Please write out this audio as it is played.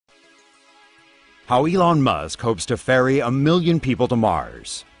How Elon Musk hopes to ferry 1 million people to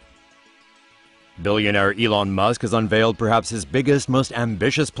Mars. Billionaire Elon Musk has unveiled perhaps his biggest, most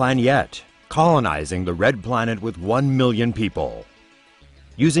ambitious plan yet, colonizing the red planet with 1 million people.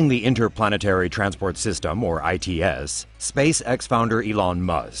 Using the Interplanetary Transport System, or ITS, SpaceX founder Elon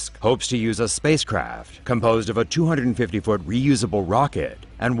Musk hopes to use a spacecraft composed of a 250-foot reusable rocket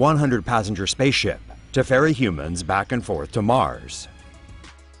and 100-passenger spaceship to ferry humans back and forth to Mars.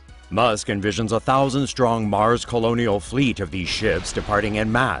 Musk envisions a 1,000-strong Mars colonial fleet of these ships departing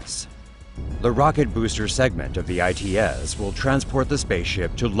en masse. The rocket booster segment of the ITS will transport the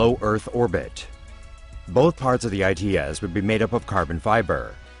spaceship to low Earth orbit. Both parts of the ITS would be made up of carbon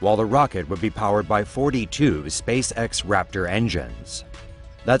fiber, while the rocket would be powered by 42 SpaceX Raptor engines.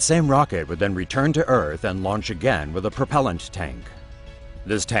 That same rocket would then return to Earth and launch again with a propellant tank.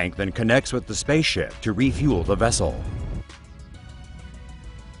 This tank then connects with the spaceship to refuel the vessel.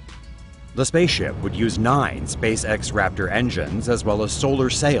 The spaceship would use 9 SpaceX Raptor engines as well as solar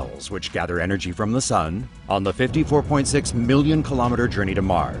sails, which gather energy from the sun, on the 54.6 million kilometer journey to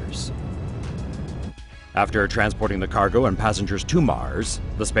Mars. After transporting the cargo and passengers to Mars,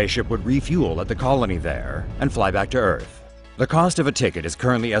 the spaceship would refuel at the colony there and fly back to Earth. The cost of a ticket is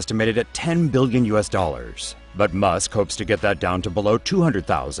currently estimated at $10 billion, but Musk hopes to get that down to below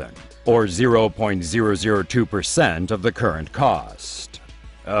 $200,000, or 0.002% of the current cost.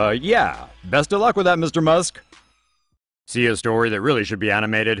 Yeah, best of luck with that, Mr. Musk. See a story that really should be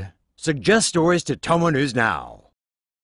animated? Suggest stories to TomoNews now.